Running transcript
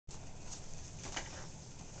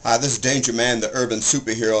Hi, this is DangerMan, the urban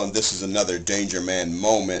superhero, and this is another DangerMan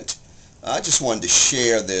moment. I just wanted to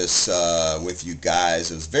share this with you guys.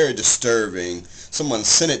 It was very disturbing. Someone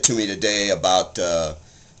sent it to me today about a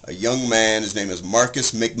young man. His name is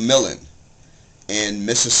McMillian in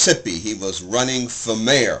Mississippi. He was running for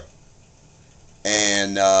mayor,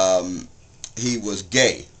 and he was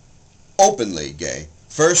gay, openly gay,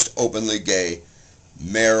 first openly gay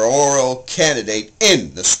mayoral candidate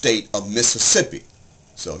in the state of Mississippi.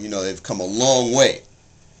 So, you know, they've come a long way.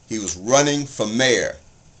 He was running for mayor,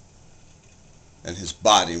 and his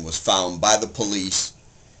body was found by the police.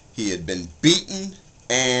 He had been beaten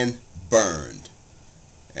and burned,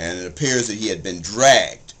 and it appears that he had been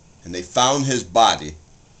dragged, and they found his body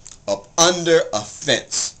up under a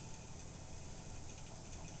fence.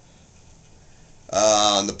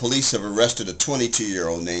 The police have arrested a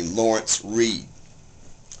 22-year-old named Lawrence Reed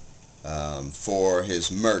for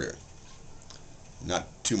his murder. Not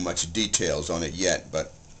too much details on it yet,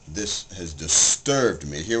 but this has disturbed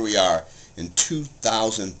me. Here we are in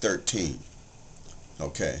 2013,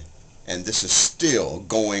 okay, and this is still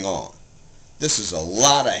going on. This is a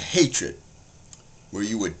lot of hatred where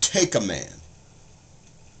you would take a man,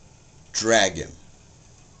 drag him,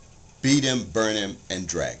 beat him, burn him, and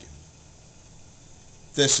drag him.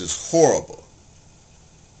 This is horrible.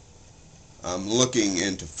 I'm looking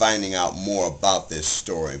into finding out more about this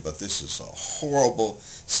story, but this is a horrible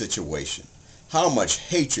situation. How much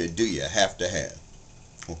hatred do you have to have?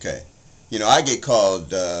 Okay. You know, I get called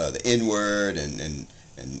the N-word and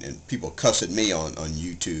people cuss at me on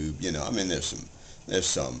YouTube. You know, I mean, there's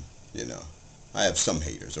some, you know, I have some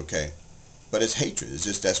haters, okay? But it's hatred. It's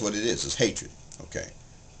just, that's what it is. It's hatred, okay?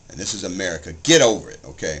 And this is America. Get over it,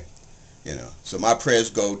 okay? You know, so my prayers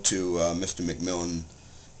go to Mr. McMillian,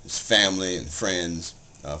 his family and friends,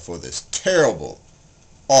 for this terrible,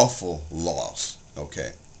 awful loss,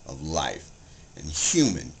 okay, of life and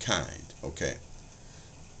humankind, okay.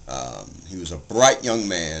 He was a bright young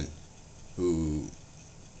man who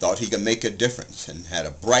thought he could make a difference and had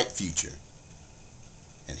a bright future,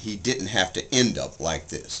 and he didn't have to end up like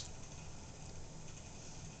this.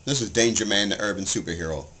 This is DangerMan, the urban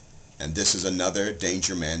superhero, and this is another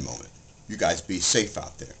DangerMan moment. You guys be safe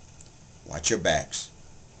out there. Watch your backs.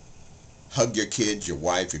 Hug your kids, your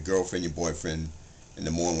wife, your girlfriend, your boyfriend in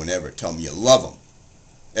the morning, whenever. Tell them you love them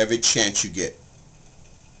every chance you get.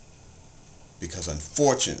 Because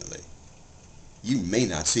unfortunately, you may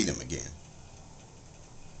not see them again.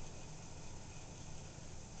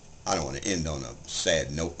 I don't want to end on a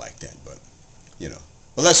sad note like that, but, you know.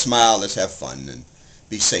 But let's smile, let's have fun, and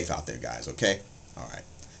be safe out there, guys, okay? All right.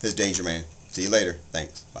 This is DangerMan. See you later.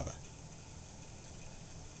 Thanks. Bye-bye.